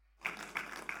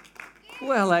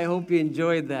Well, I hope you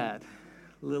enjoyed that.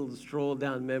 A little stroll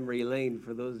down memory lane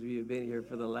for those of you who've been here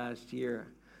for the last year.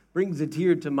 Brings a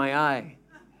tear to my eye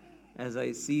as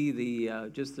I see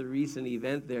just the recent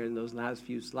event there in those last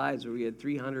few slides where we had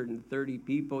 330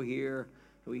 people here.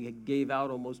 We gave out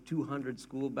almost 200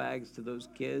 school bags to those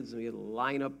kids, and we had a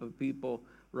lineup of people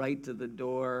right to the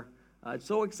door. It's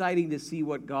so exciting to see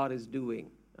what God is doing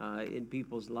in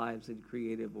people's lives in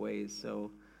creative ways.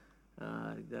 So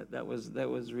that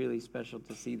was really special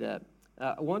to see that.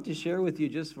 I want to share with you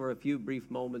just for a few brief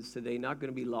moments today, not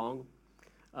going to be long,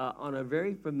 on a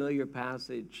very familiar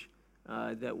passage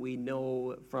that we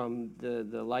know from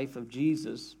the life of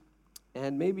Jesus.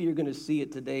 And maybe you're going to see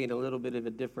it today in a little bit of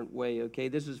a different way, okay?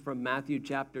 This is from Matthew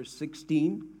chapter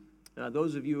 16.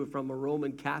 Those of you who are from a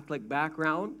Roman Catholic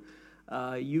background,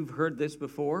 you've heard this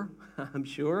before, I'm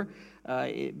sure,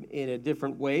 in a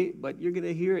different way, but you're going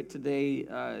to hear it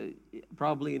today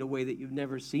probably in a way that you've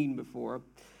never seen before.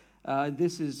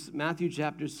 This is Matthew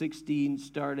chapter 16,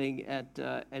 starting at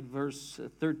verse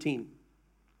 13.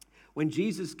 When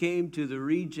Jesus came to the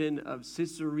region of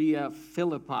Caesarea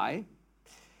Philippi,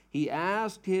 he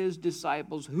asked his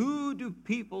disciples, "Who do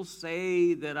people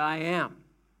say that I am?"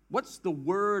 What's the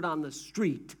word on the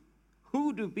street?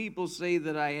 Who do people say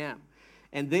that I am?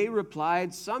 And they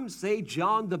replied, "Some say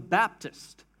John the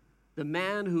Baptist, the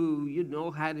man who, he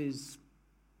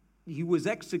was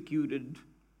executed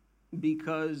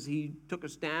because he took a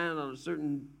stand on a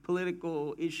certain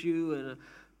political issue and a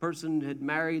person had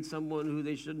married someone who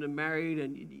they shouldn't have married."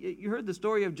 And you heard the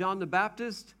story of John the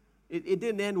Baptist? It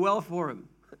didn't end well for him.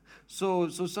 So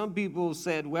some people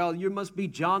said, well, you must be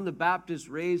John the Baptist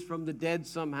raised from the dead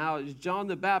somehow. It's John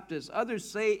the Baptist. Others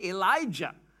say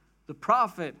Elijah, the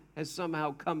prophet, has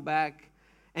somehow come back.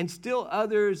 And still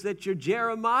others that you're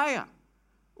Jeremiah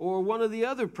or one of the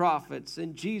other prophets.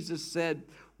 And Jesus said,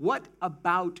 "What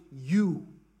about you?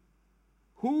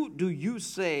 Who do you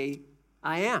say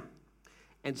I am?"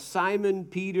 And Simon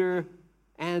Peter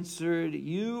answered,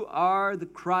 "You are the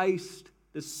Christ,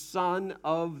 the Son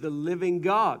of the living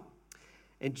God."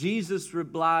 And Jesus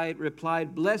replied,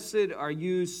 "Blessed are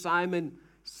you, Simon,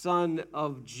 son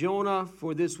of Jonah,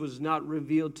 for this was not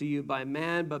revealed to you by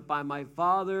man, but by my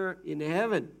Father in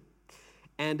heaven.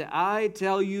 And I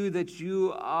tell you that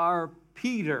you are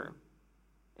Peter,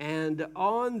 and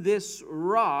on this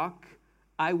rock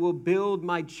I will build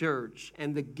my church,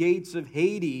 and the gates of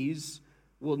Hades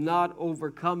will not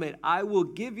overcome it. I will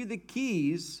give you the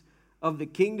keys of the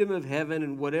kingdom of heaven,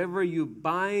 and whatever you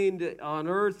bind on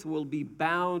earth will be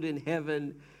bound in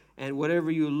heaven, and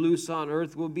whatever you loose on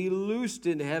earth will be loosed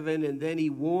in heaven." And then he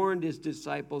warned his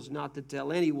disciples not to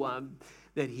tell anyone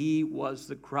that he was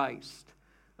the Christ.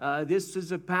 This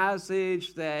is a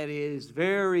passage that is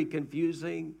very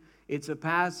confusing. It's a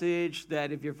passage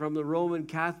that, if you're from the Roman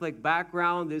Catholic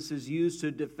background, this is used to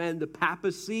defend the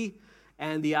papacy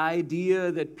and the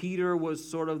idea that Peter was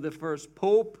sort of the first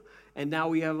pope. And now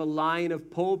we have a line of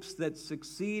popes that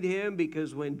succeed him,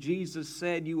 because when Jesus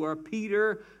said, "You are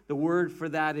Peter," the word for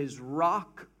that is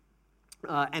rock.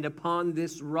 And upon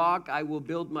this rock I will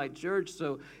build my church.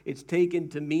 So it's taken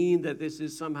to mean that this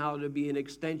is somehow to be an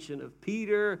extension of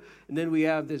Peter. And then we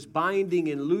have this binding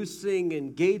and loosing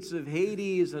and gates of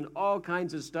Hades and all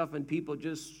kinds of stuff. And people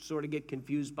just sort of get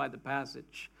confused by the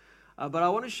passage. But I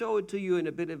want to show it to you in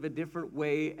a bit of a different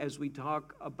way as we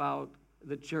talk about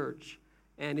the church.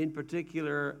 And in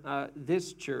particular,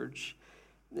 this church.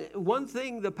 One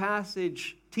thing the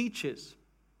passage teaches,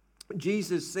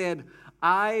 Jesus said,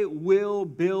 "I will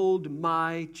build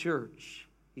my church,"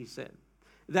 he said.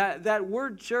 That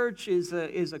word church is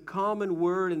a common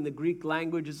word in the Greek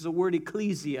language. It's the word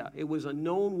ecclesia. It was a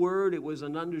known word. It was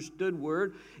an understood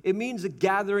word. It means a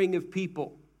gathering of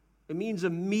people. It means a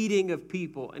meeting of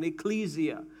people, an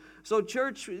ecclesia. So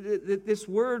church, this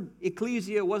word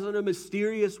ecclesia wasn't a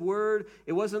mysterious word.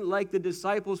 It wasn't like the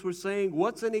disciples were saying,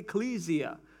 "What's an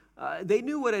ecclesia?" They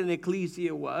knew what an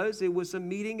ecclesia was. It was a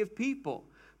meeting of people.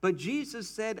 But Jesus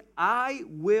said, "I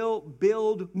will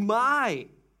build my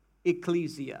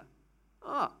ecclesia."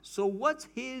 So what's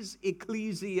his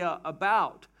ecclesia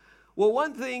about? Well,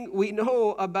 one thing we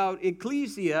know about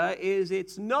ecclesia is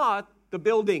it's not the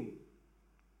building.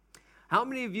 How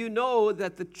many of you know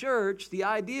that the church, the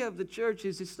idea of the church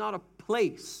is it's not a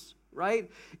place,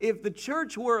 right? If the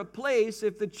church were a place,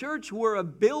 if the church were a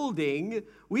building,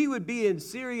 we would be in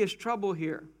serious trouble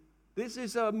here. This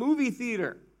is a movie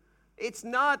theater. It's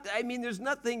not, there's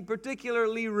nothing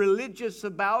particularly religious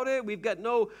about it. We've got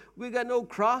no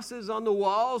crosses on the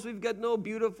walls. We've got no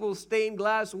beautiful stained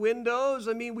glass windows.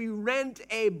 We rent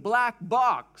a black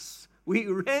box We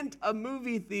rent a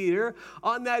movie theater.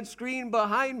 On that screen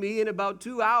behind me in about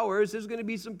 2 hours, there's going to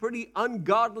be some pretty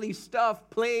ungodly stuff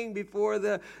playing before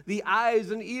the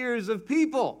eyes and ears of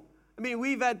people. I mean,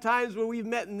 we've had times where we've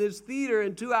met in this theater,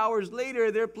 and 2 hours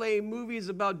later, they're playing movies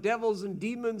about devils and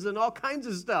demons and all kinds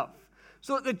of stuff.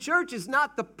 So the church is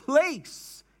not the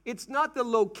place. It's not the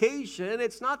location.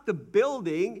 It's not the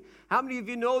building. How many of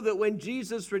you know that when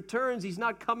Jesus returns, he's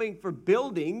not coming for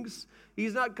buildings?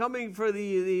 He's not coming for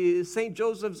the St.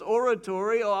 Joseph's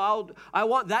Oratory. Oh, I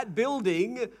want that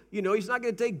building. You know, he's not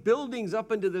going to take buildings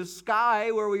up into the sky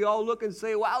where we all look and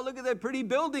say, wow, look at that pretty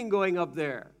building going up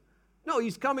there. No,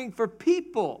 he's coming for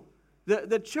people.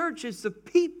 The church is the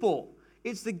people.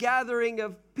 It's the gathering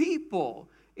of people.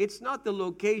 It's not the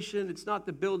location. It's not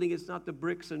the building. It's not the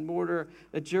bricks and mortar.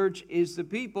 The church is the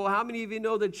people. How many of you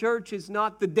know the church is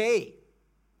not the day?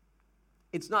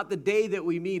 It's not the day that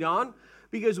we meet on,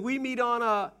 because we meet on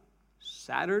a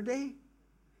Saturday.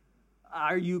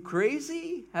 Are you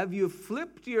crazy? Have you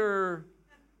flipped your...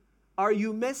 Are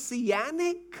you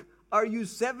messianic? Are you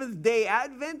Seventh-day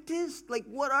Adventist? Like,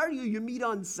 what are you? You meet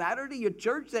on Saturday? Your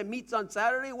church that meets on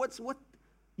Saturday? What?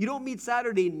 You don't meet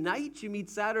Saturday night, you meet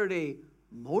Saturday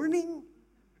morning?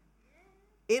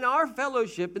 In our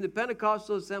fellowship in the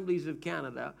Pentecostal Assemblies of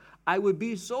Canada, I would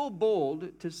be so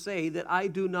bold to say that I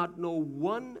do not know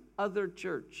one other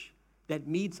church that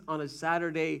meets on a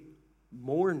Saturday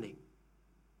morning.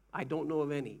 I don't know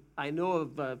of any. I know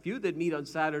of a few that meet on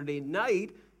Saturday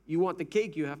night. You want the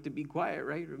cake, you have to be quiet,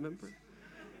 right? Remember?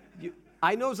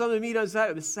 I know some that meet on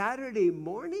Saturday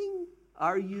morning?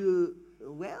 Are you...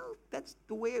 Well, that's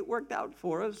the way it worked out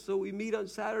for us. So we meet on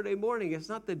Saturday morning. It's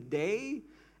not the day.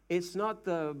 It's not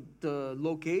the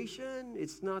location.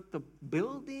 It's not the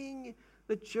building.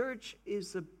 The church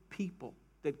is the people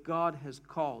that God has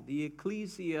called. The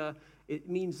ecclesia, it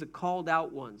means the called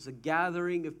out ones, a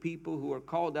gathering of people who are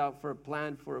called out for a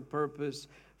plan, for a purpose,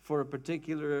 for a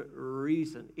particular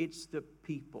reason. It's the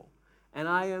people. And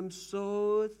I am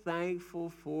so thankful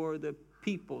for the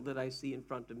people that I see in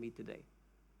front of me today.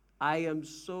 I am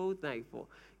so thankful.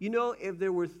 You know, if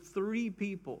there were 3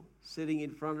 people sitting in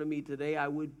front of me today, I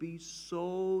would be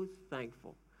so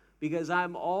thankful, because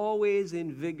I'm always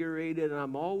invigorated and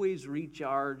I'm always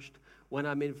recharged when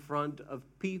I'm in front of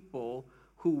people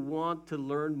who want to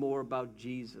learn more about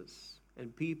Jesus,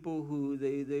 and people who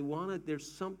they want to,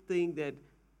 there's something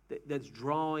that's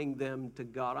drawing them to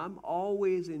God. I'm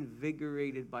always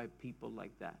invigorated by people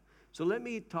like that. So let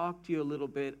me talk to you a little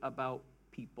bit about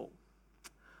people.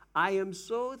 I am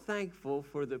so thankful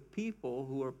for the people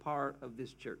who are part of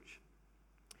this church,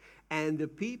 and the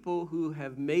people who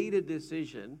have made a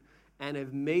decision and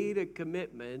have made a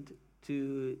commitment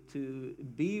to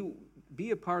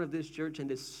be a part of this church and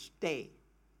to stay.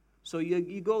 So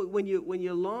you go, when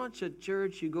you launch a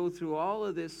church, you go through all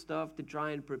of this stuff to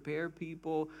try and prepare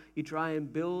people. You try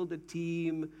and build a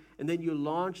team, and then you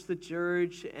launch the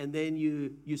church, and then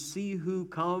you see who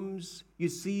comes, you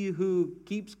see who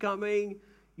keeps coming,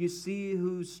 you see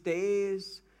who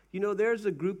stays. You know, there's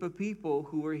a group of people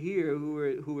who are here,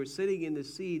 who are sitting in the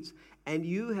seats, and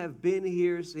you have been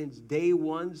here since day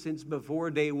one, since before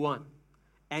day one.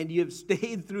 And you've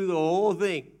stayed through the whole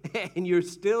thing, and you're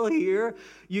still here.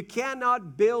 You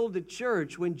cannot build a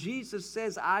church. When Jesus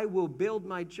says, I will build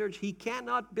my church, he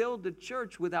cannot build a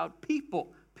church without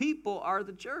people. People are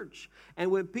the church.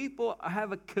 And when people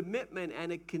have a commitment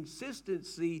and a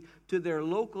consistency to their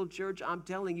local church, I'm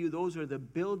telling you, those are the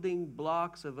building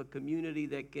blocks of a community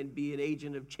that can be an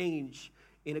agent of change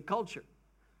in a culture.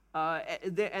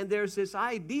 And there's this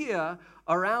idea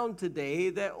around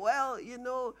today that, well, you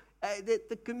know, that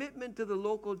the commitment to the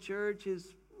local church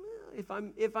is, if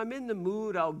I'm in the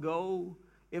mood, I'll go.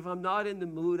 If I'm not in the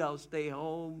mood, I'll stay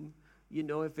home. You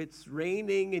know, if it's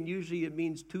raining, and usually it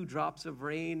means 2 drops of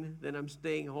rain, then I'm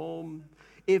staying home.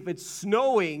 If it's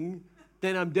snowing,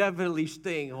 then I'm definitely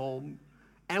staying home.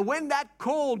 And when that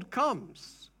cold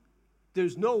comes,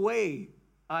 there's no way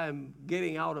I'm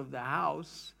getting out of the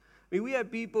house. I mean, we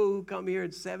have people who come here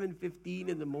at 7:15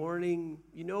 in the morning.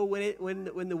 You know,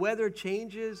 when the weather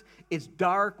changes, it's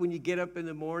dark when you get up in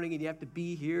the morning and you have to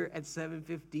be here at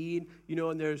 7:15. You know,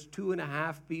 and there's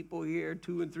 2.5 people here,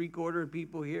 2 3/4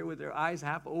 people here with their eyes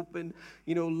half open,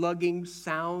 you know, lugging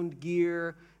sound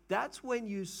gear. That's when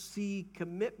you see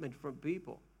commitment from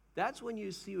people. That's when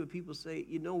you see when people say,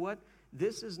 you know what?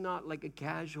 This is not like a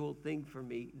casual thing for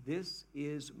me. This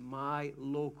is my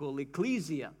local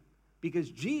ecclesia.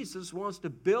 Because Jesus wants to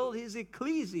build his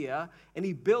ecclesia, and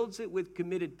he builds it with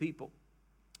committed people.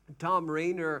 Tom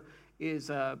Rainer is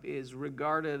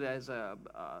regarded as a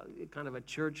kind of a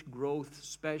church growth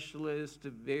specialist,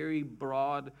 very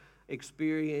broad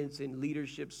experience in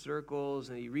leadership circles,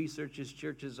 and he researches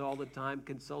churches all the time,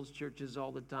 consults churches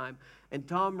all the time. And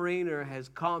Thom Rainer has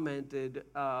commented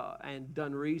and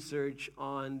done research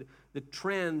on the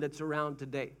trend that's around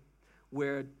today,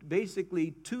 where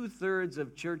basically 2/3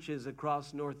 of churches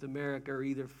across North America are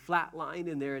either flatlined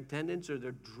in their attendance or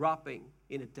they're dropping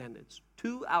in attendance.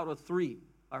 2 out of 3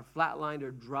 are flatlined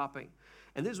or dropping.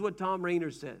 And this is what Thom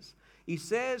Rainer says. He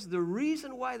says the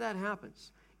reason why that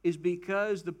happens is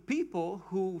because the people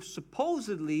who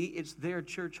supposedly it's their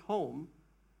church home,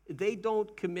 they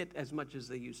don't commit as much as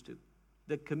they used to.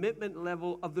 The commitment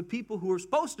level of the people who are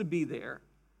supposed to be there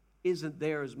isn't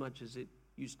there as much as it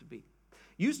used to be.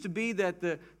 Used to be that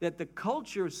the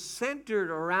culture centered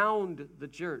around the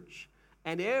church,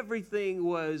 and everything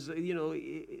was,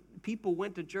 people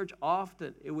went to church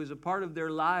often. It was a part of their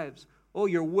lives. Oh,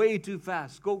 you're way too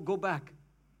fast. Go back.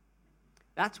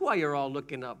 That's why you're all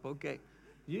looking up. Okay,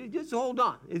 you just hold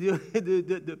on.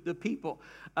 the people.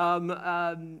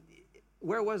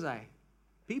 Where was I?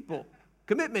 People.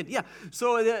 Commitment. Yeah.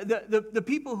 So the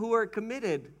people who are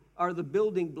committed are the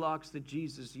building blocks that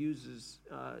Jesus uses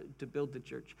to build the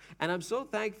church. And I'm so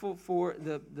thankful for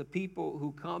the people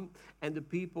who come and the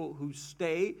people who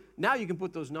stay. Now you can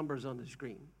put those numbers on the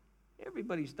screen.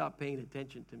 Everybody stopped paying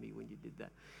attention to me when you did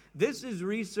that. This is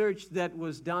research that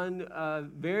was done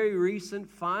very recent.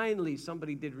 Finally,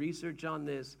 somebody did research on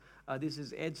this. This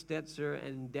is Ed Stetzer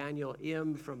and Daniel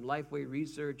Im from Lifeway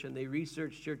Research, and they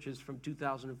researched churches from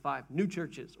 2005, new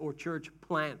churches or church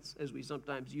plants, as we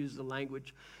sometimes use the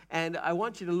language. And I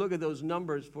want you to look at those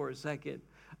numbers for a second.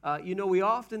 We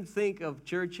often think of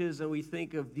churches and we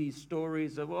think of these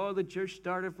stories of, the church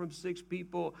started from 6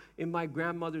 people in my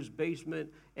grandmother's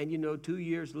basement, and 2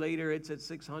 years later it's at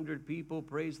 600 people,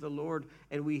 praise the Lord,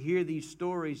 and we hear these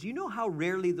stories. You know how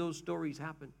rarely those stories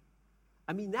happen?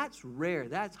 I mean, that's rare.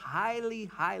 That's highly,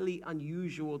 highly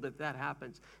unusual that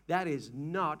happens. That is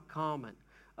not common.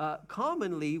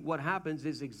 Commonly, what happens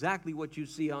is exactly what you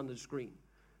see on the screen.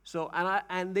 So,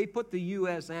 and they put the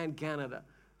U.S. and Canada.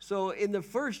 So in the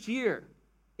first year,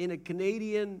 in a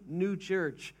Canadian new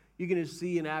church, you're going to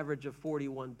see an average of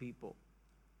 41 people.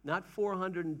 Not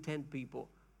 410 people,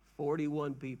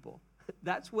 41 people.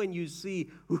 That's when you see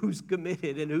who's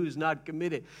committed and who's not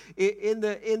committed. In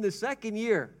the second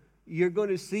year, you're going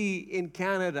to see in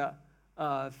Canada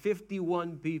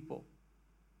 51 people.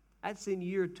 That's in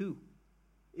year 2.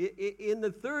 In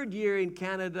the third year in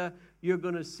Canada, you're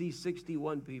going to see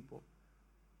 61 people.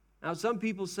 Now, some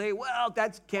people say, well,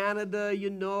 that's Canada,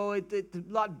 it's a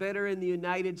lot better in the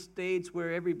United States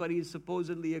where everybody is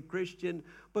supposedly a Christian,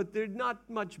 but they're not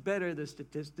much better, the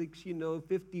statistics,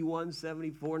 51,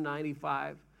 74,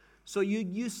 95. So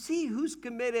you see who's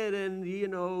committed and,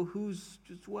 who's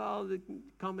just,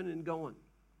 coming and going.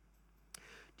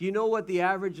 Do you know what the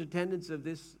average attendance of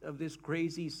this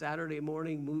crazy Saturday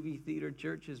morning movie theater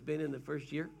church has been in the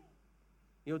first year?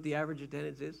 You know what the average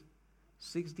attendance is?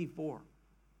 64.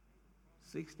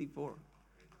 64.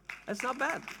 That's not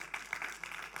bad.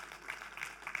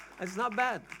 That's not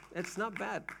bad. That's not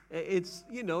bad. It's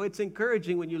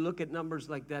encouraging when you look at numbers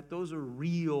like that. Those are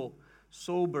real,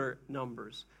 sober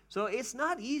numbers. So it's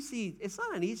not easy. It's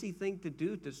not an easy thing to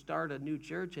do, to start a new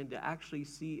church and to actually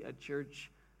see a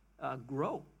church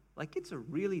grow. Like, it's a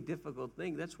really difficult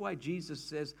thing. That's why Jesus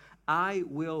says, I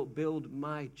will build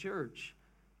my church.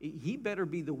 He better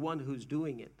be the one who's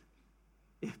doing it.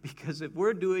 Because if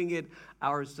we're doing it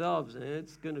ourselves,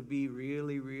 it's going to be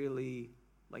really, really,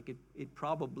 it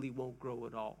probably won't grow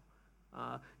at all.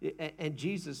 And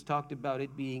Jesus talked about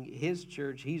it being his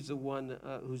church. He's the one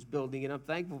who's building it. I'm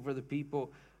thankful for the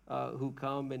people who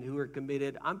come and who are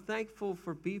committed. I'm thankful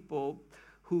for people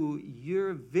who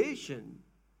your vision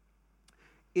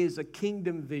is a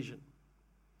kingdom vision.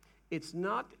 It's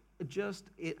not just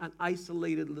an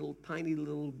isolated tiny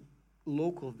little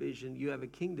local vision. You have a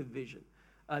kingdom vision.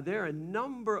 There are a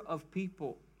number of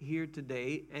people here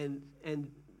today,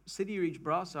 and City Reach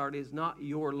Brossard is not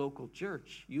your local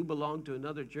church. You belong to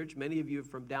another church. Many of you are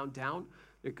from downtown.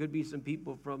 There could be some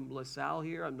people from LaSalle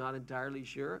here. I'm not entirely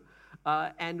sure.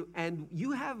 And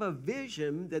you have a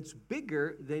vision that's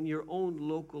bigger than your own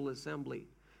local assembly.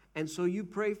 And so you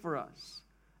pray for us.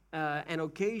 And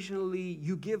occasionally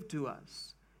you give to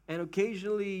us. And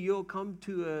occasionally you'll come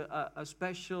to a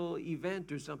special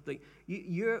event or something.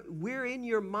 We're in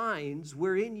your minds,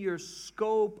 we're in your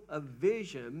scope of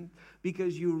vision,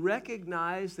 because you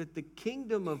recognize that the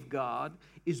kingdom of God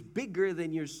is bigger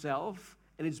than yourself,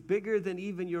 and it's bigger than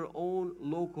even your own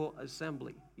local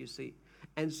assembly, you see.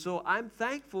 And so I'm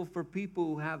thankful for people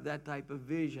who have that type of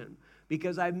vision,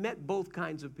 because I've met both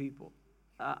kinds of people.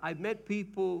 I've met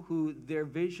people who their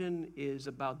vision is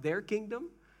about their kingdom,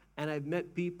 and I've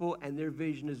met people and their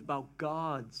vision is about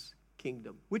God's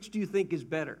kingdom. Which do you think is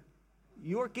better?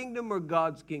 Your kingdom or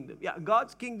God's kingdom? Yeah,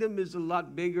 God's kingdom is a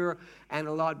lot bigger and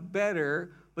a lot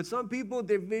better, but some people,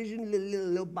 their vision,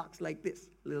 little box like this,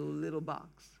 little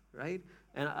box, right?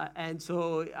 And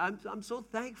so I'm so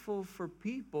thankful for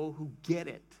people who get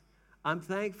it. I'm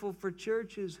thankful for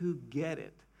churches who get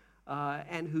it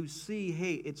and who see,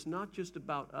 hey, it's not just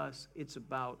about us, it's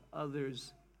about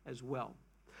others as well.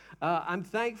 I'm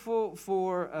thankful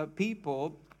for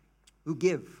people who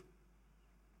give.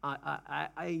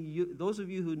 Those of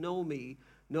you who know me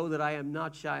know that I am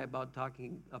not shy about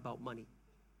talking about money.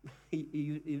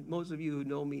 Most of you who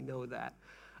know me know that.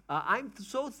 I'm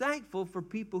so thankful for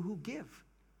people who give.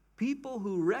 People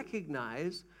who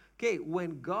recognize, okay,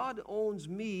 when God owns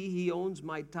me, he owns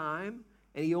my time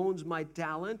and he owns my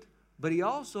talent, but he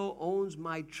also owns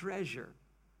my treasure.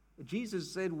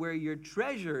 Jesus said, where your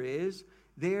treasure is,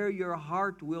 there your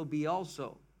heart will be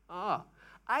also. I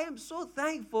am so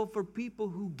thankful for people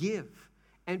who give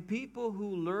and people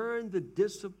who learn the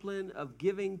discipline of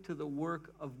giving to the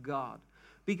work of God.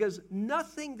 Because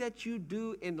nothing that you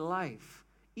do in life,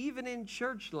 even in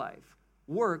church life,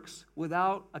 works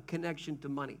without a connection to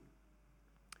money.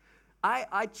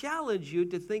 I challenge you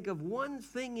to think of one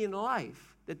thing in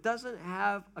life that doesn't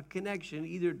have a connection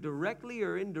either directly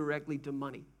or indirectly to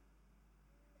money.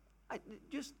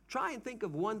 Just try and think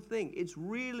of one thing. It's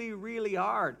really, really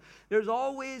hard. There's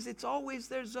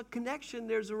a connection,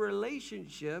 there's a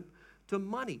relationship to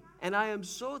money. And I am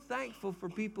so thankful for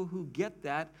people who get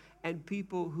that and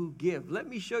people who give. Let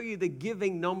me show you the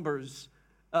giving numbers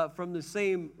from the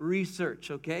same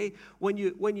research, okay? When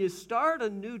you start a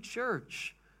new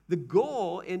church, the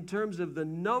goal in terms of the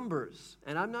numbers,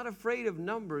 and I'm not afraid of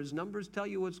numbers tell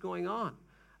you what's going on.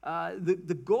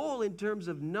 The goal in terms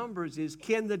of numbers is,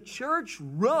 can the church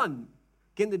run?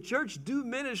 Can the church do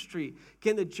ministry?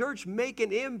 Can the church make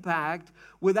an impact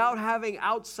without having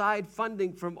outside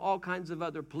funding from all kinds of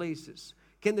other places?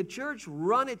 Can the church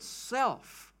run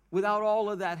itself without all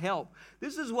of that help?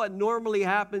 This is what normally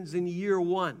happens in year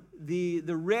one. The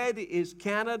red is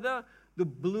Canada. The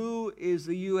blue is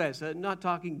the U.S. I'm not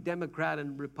talking Democrat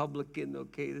and Republican,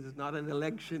 okay? This is not an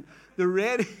election. The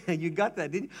red, you got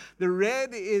that, didn't you? The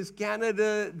red is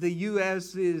Canada. The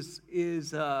U.S. is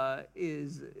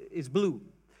blue.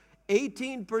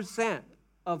 18%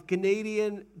 of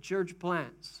Canadian church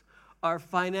plants are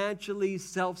financially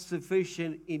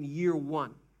self-sufficient in year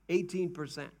one.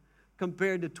 18%,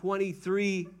 compared to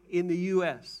 23% in the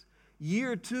U.S.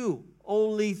 Year two,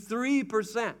 only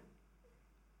 3%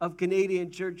 of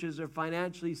Canadian churches are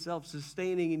financially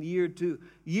self-sustaining in year two.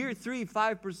 Year three,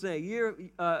 5%.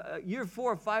 Year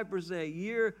four, 5%.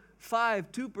 Year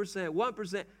five, 2%,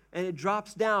 1%, and it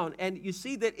drops down. And you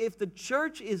see that if the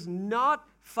church is not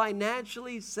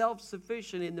financially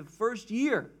self-sufficient in the first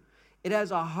year, it has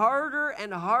a harder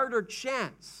and harder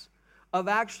chance of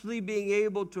actually being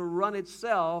able to run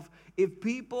itself if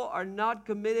people are not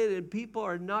committed and people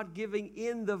are not giving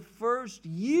in the first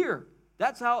year.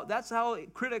 That's how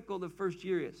critical the first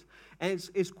year is. And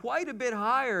it's quite a bit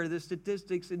higher, the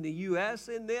statistics in the U.S.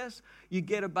 in this. You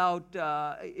get about,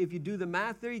 if you do the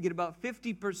math there, you get about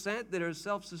 50% that are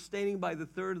self-sustaining by the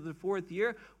third or the fourth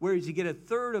year, whereas you get a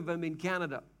third of them in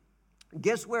Canada.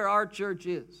 Guess where our church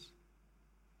is?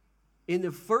 In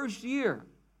the first year,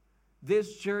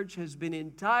 this church has been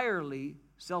entirely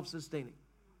self-sustaining.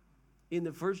 In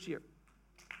the first year.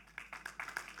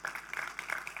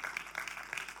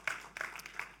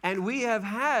 And we have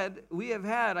had,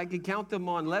 I can count them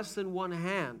on less than one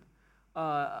hand,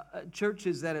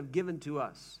 churches that have given to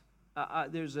us.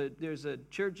 There's a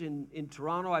church in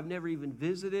Toronto I've never even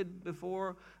visited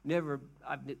before.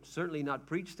 I've certainly not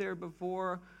preached there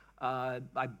before.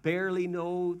 I barely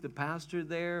know the pastor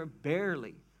there,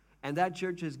 barely. And that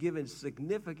church has given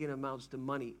significant amounts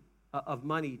of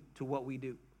money to what we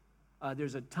do.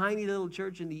 There's a tiny little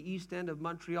church in the east end of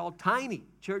Montreal, tiny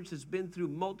church that's been through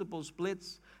multiple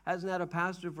splits, hasn't had a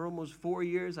pastor for almost 4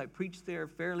 years. I preach there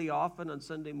fairly often on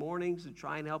Sunday mornings to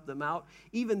try and help them out.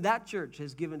 Even that church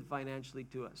has given financially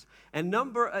to us. And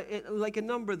like a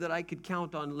number that I could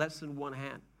count on less than one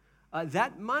hand.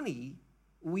 That money,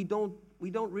 we don't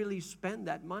really spend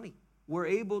that money. We're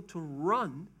able to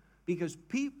run because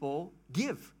people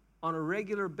give on a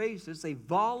regular basis. They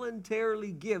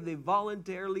voluntarily give, they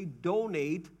voluntarily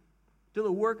donate to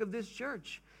the work of this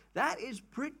church. That is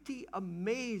pretty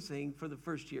amazing for the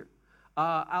first year.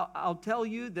 I'll tell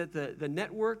you that the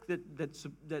network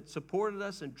that supported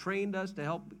us and trained us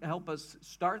to help us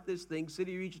start this thing,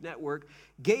 City Reach Network,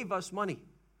 gave us money.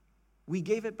 We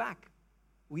gave it back.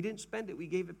 We didn't spend it. We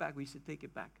gave it back. We said, take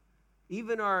it back.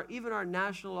 Even our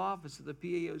national office of the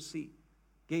PAOC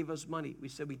gave us money. We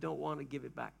said we don't want to give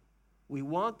it back. We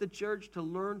want the church to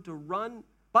learn to run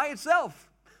by itself.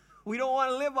 We don't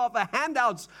want to live off of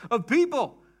handouts of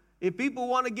people. If people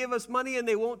want to give us money and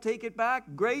they won't take it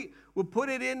back, great. We'll put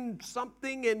it in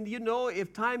something, and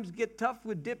if times get tough,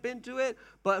 we'll dip into it.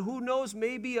 But who knows,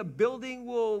 maybe a building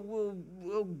will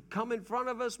come in front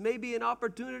of us, maybe an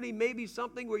opportunity, maybe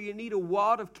something where you need a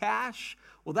wad of cash.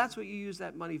 Well, that's what you use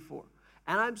that money for.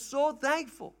 And I'm so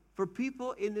thankful for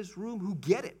people in this room who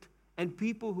get it, and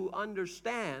people who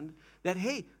understand that,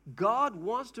 hey, God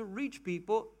wants to reach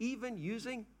people even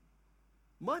using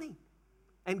money.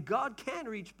 And God can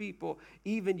reach people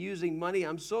even using money.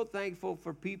 I'm so thankful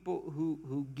for people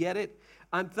who get it.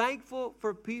 I'm thankful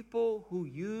for people who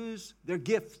use their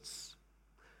gifts.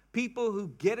 People who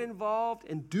get involved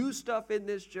and do stuff in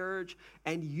this church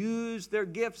and use their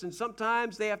gifts. And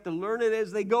sometimes they have to learn it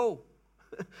as they go.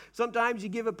 Sometimes you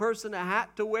give a person a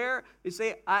hat to wear. They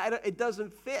say, it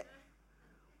doesn't fit.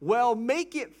 Well,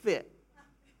 make it fit.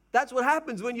 That's what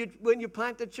happens when you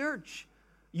plant a church.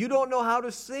 You don't know how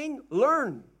to sing?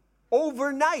 Learn.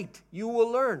 Overnight, you will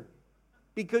learn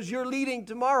because you're leading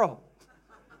tomorrow.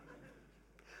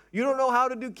 You don't know how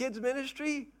to do kids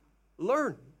ministry?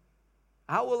 Learn.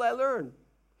 How will I learn?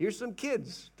 Here's some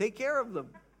kids. Take care of them.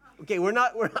 Okay, we're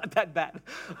not that bad.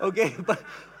 Okay,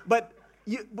 but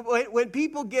when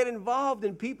people get involved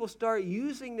and people start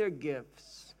using their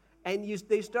gifts, and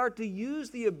they start to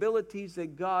use the abilities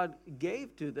that God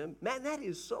gave to them, man, that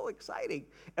is so exciting.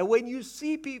 And when you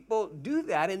see people do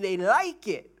that and they like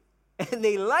it, and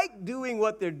they like doing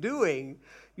what they're doing,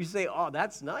 you say, oh,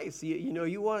 that's nice.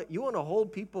 You want to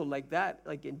hold people like that,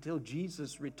 like until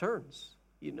Jesus returns.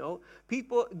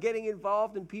 People getting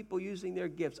involved and people using their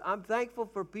gifts. I'm thankful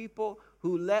for people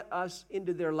who let us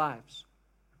into their lives.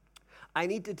 I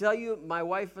need to tell you, my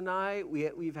wife and I,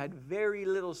 we've had very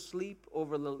little sleep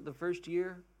over the first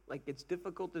year. Like, it's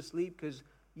difficult to sleep because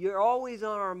you're always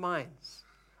on our minds.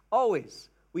 Always.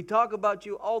 We talk about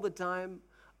you all the time.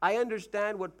 I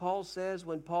understand what Paul says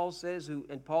when Paul says,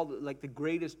 and Paul, like the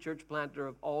greatest church planter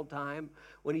of all time,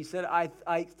 when he said, I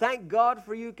thank God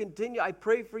for you I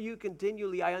pray for you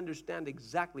continually. I understand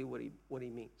exactly what he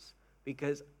means,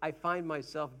 because I find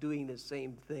myself doing the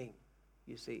same thing,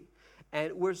 you see.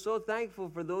 And we're so thankful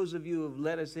for those of you who have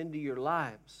let us into your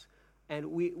lives. And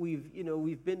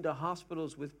we've been to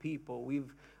hospitals with people.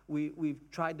 We've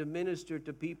tried to minister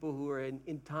to people who are in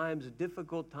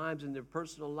difficult times in their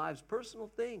personal lives,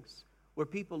 personal things, where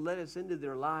people let us into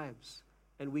their lives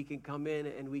and we can come in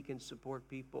and we can support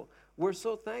people. We're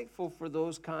so thankful for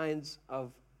those kinds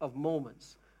of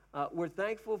moments. We're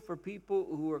thankful for people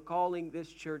who are calling this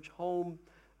church home,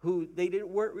 who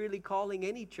weren't really calling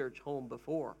any church home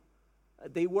before.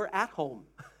 They were at home.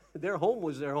 Their home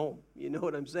was their home. You know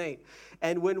what I'm saying?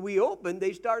 And when we opened,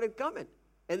 they started coming.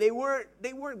 And they weren't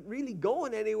really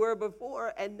going anywhere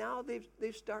before, and now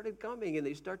they've started coming, and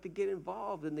they start to get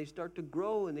involved, and they start to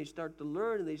grow, and they start to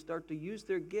learn, and they start to use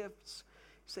their gifts.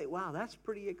 You say, wow, that's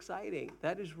pretty exciting.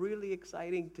 That is really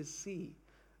exciting to see.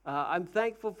 I'm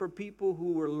thankful for people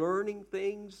who are learning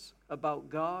things about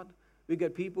God. We've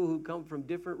got people who come from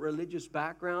different religious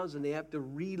backgrounds, and they have to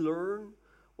relearn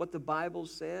what the Bible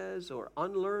says or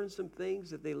unlearn some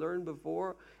things that they learned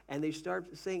before, and they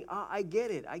start saying, I get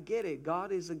it.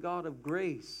 God is a God of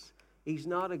grace. He's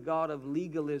not a God of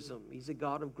legalism. He's a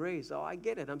God of grace. Oh, I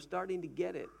get it. I'm starting to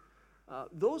get it.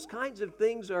 Those kinds of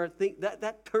things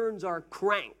that turns our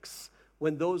cranks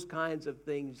when those kinds of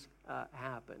things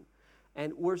happen.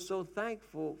 And we're so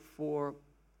thankful for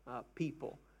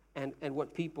people and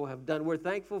what people have done. We're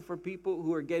thankful for people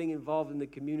who are getting involved in the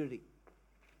community.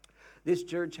 This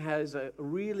church has a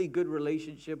really good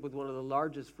relationship with one of the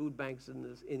largest food banks in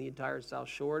the entire South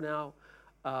Shore now.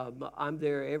 I'm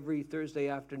there every Thursday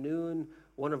afternoon.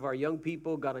 One of our young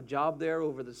people got a job there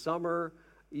over the summer.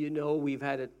 We've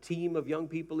had a team of young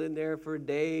people in there for a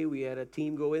day. We had a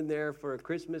team go in there for a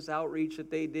Christmas outreach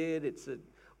that they did. It's an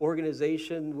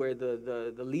organization where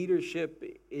the leadership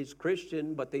is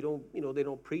Christian, but they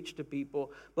don't preach to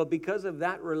people. But because of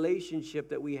that relationship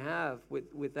that we have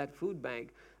with that food bank,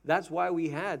 that's why we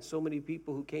had so many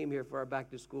people who came here for our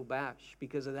back to school bash,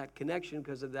 because of that connection,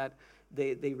 because of that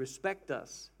they respect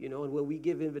us, and when we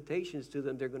give invitations to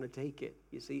them, they're going to take it,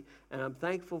 you see. And I'm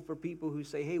thankful for people who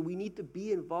say, hey, we need to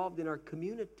be involved in our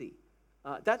community.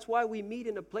 That's why we meet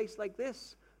in a place like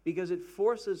this, because it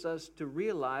forces us to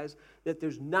realize that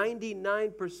there's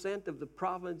 99% of the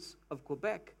province of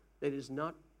Quebec that is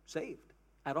not saved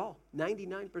at all,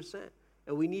 99%.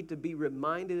 And we need to be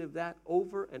reminded of that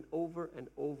over and over and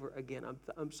over again.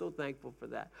 I'm so thankful for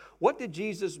that. What did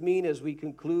Jesus mean as we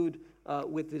conclude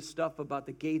with this stuff about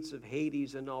the gates of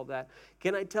Hades and all that?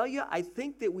 Can I tell you, I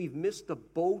think that we've missed the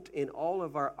boat in all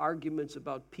of our arguments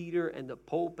about Peter and the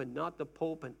Pope and not the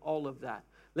Pope and all of that.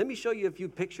 Let me show you a few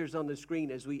pictures on the screen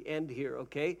as we end here,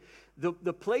 okay?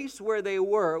 The place where they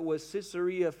were was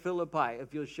Caesarea Philippi.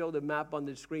 If you'll show the map on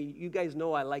the screen. You guys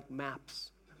know I like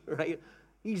maps, right?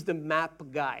 He's the map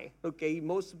guy, okay?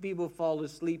 Most people fall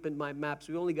asleep in my maps.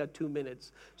 We only got 2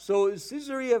 minutes. So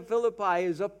Caesarea Philippi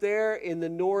is up there in the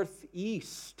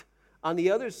northeast, on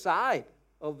the other side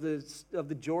of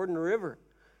the Jordan River.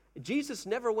 Jesus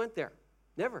never went there,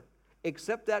 never,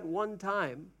 except that one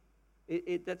time.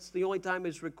 That's the only time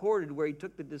it's recorded where he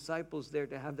took the disciples there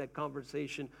to have that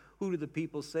conversation. Who do the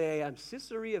people say? I'm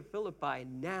Caesarea Philippi.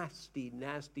 Nasty,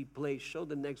 nasty place. Show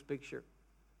the next picture.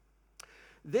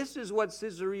 This is what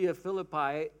Caesarea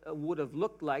Philippi would have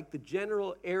looked like, the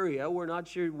general area. We're not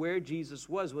sure where Jesus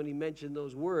was when he mentioned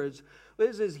those words. But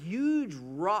there's this huge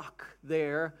rock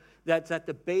there that's at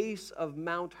the base of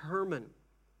Mount Hermon.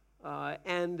 What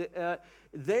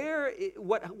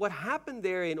happened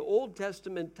there in Old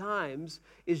Testament times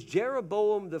is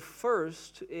Jeroboam the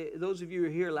first, those of you who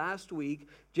were here last week,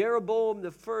 Jeroboam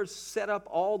the first set up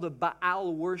all the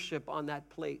Baal worship on that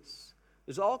place.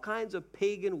 There's all kinds of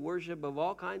pagan worship of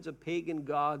all kinds of pagan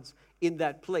gods in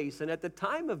that place. And at the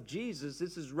time of Jesus,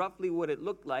 this is roughly what it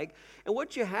looked like. And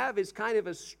what you have is kind of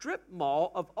a strip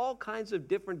mall of all kinds of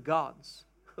different gods.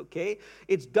 Okay?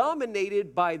 It's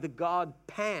dominated by the god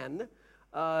Pan.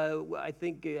 I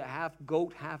think half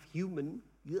goat, half human.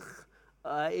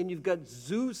 And you've got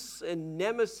Zeus and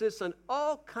Nemesis and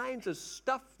all kinds of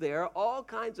stuff there, all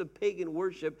kinds of pagan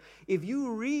worship. If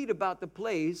you read about the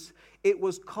place, it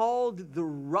was called the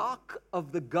Rock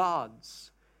of the Gods.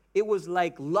 It was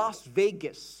like Las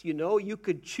Vegas, you know. You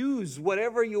could choose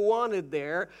whatever you wanted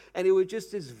there, and it was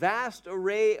just this vast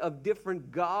array of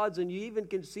different gods, and you even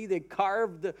can see they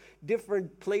carved the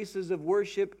different places of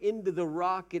worship into the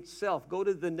rock itself. Go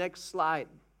to the next slide.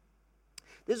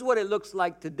 This is what it looks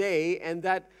like today, and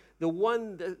that the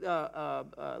one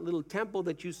little temple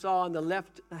that you saw on the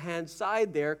left-hand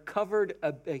side there covered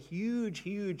a huge,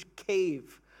 huge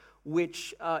cave,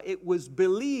 which it was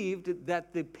believed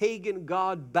that the pagan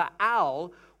god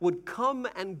Baal would come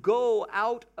and go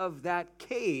out of that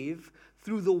cave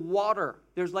through the water.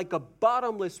 There's like a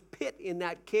bottomless pit in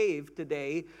that cave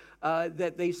today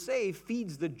that they say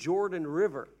feeds the Jordan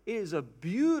River. It is a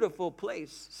beautiful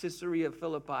place, Caesarea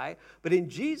Philippi, but in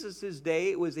Jesus' day,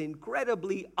 it was an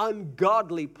incredibly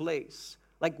ungodly place.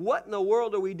 Like, what in the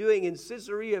world are we doing in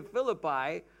Caesarea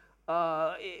Philippi?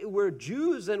 We're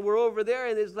Jews and we're over there,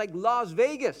 and it's like Las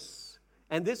Vegas.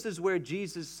 And this is where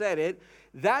Jesus said it.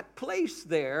 That place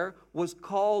there was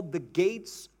called the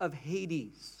gates of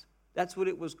Hades. That's what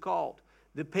it was called.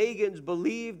 The pagans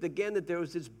believed, again, that there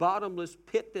was this bottomless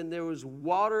pit and there was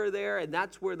water there, and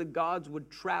that's where the gods would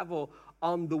travel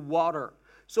on the water.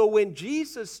 So when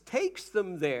Jesus takes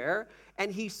them there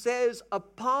and he says,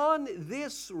 upon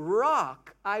this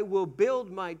rock I will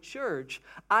build my church,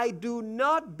 I do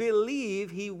not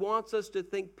believe he wants us to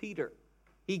think Peter.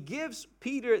 He gives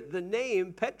Peter the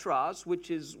name Petros,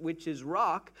 which is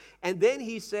rock, and then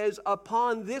he says,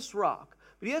 upon this rock.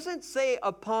 But he doesn't say,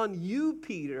 upon you,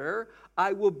 Peter,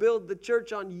 I will build the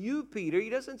church on you, Peter. He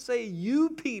doesn't say,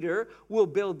 you, Peter, will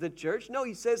build the church. No,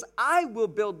 he says, I will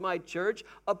build my church.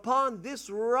 Upon this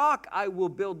rock I will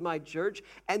build my church,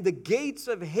 and the gates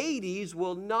of Hades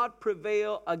will not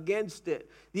prevail against it.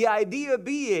 The idea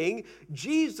being,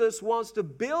 Jesus wants to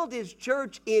build his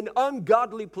church in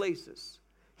ungodly places.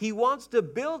 He wants to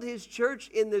build his church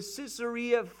in the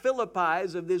Caesarea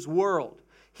Philippis of this world.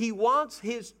 He wants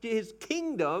his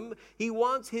kingdom, he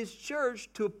wants his church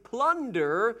to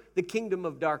plunder the kingdom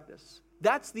of darkness.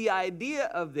 That's the idea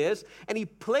of this. And he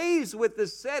plays with the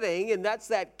setting, and that's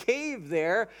that cave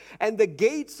there. And the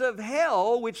gates of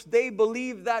hell, which they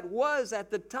believed that was at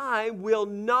the time, will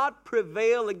not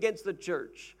prevail against the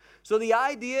church. So the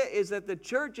idea is that the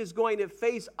church is going to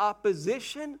face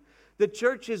opposition. The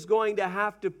church is going to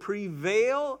have to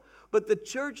prevail. But the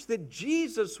church that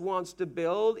Jesus wants to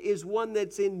build is one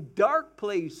that's in dark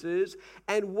places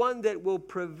and one that will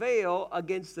prevail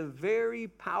against the very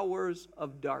powers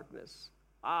of darkness.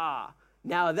 Now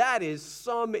that is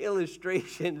some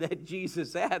illustration that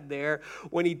Jesus had there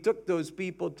when he took those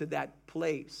people to that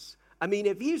place. I mean,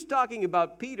 if he's talking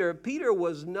about Peter, Peter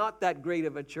was not that great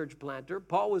of a church planter.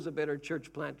 Paul was a better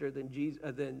church planter than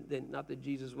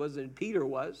Jesus was, than Peter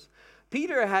was.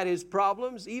 Peter had his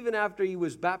problems. Even after he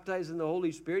was baptized in the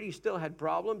Holy Spirit, he still had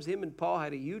problems. Him and Paul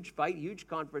had a huge fight, huge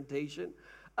confrontation.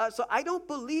 So I don't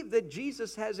believe that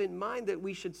Jesus has in mind that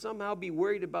we should somehow be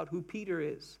worried about who Peter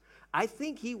is. I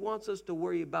think he wants us to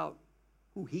worry about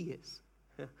who he is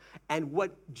and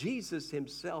what Jesus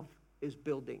himself is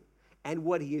building and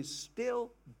what he is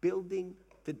still building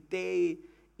today,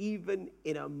 even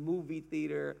in a movie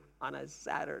theater on a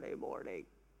Saturday morning.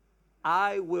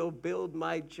 I will build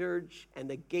my church, and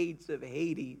the gates of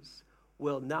Hades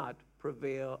will not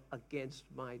prevail against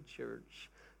my church.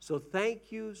 So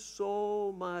thank you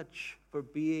so much for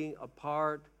being a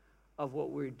part of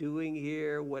what we're doing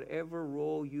here. Whatever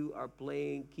role you are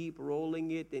playing, keep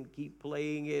rolling it and keep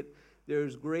playing it.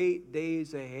 There's great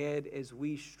days ahead as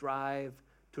we strive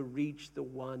to reach the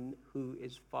one who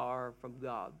is far from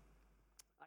God.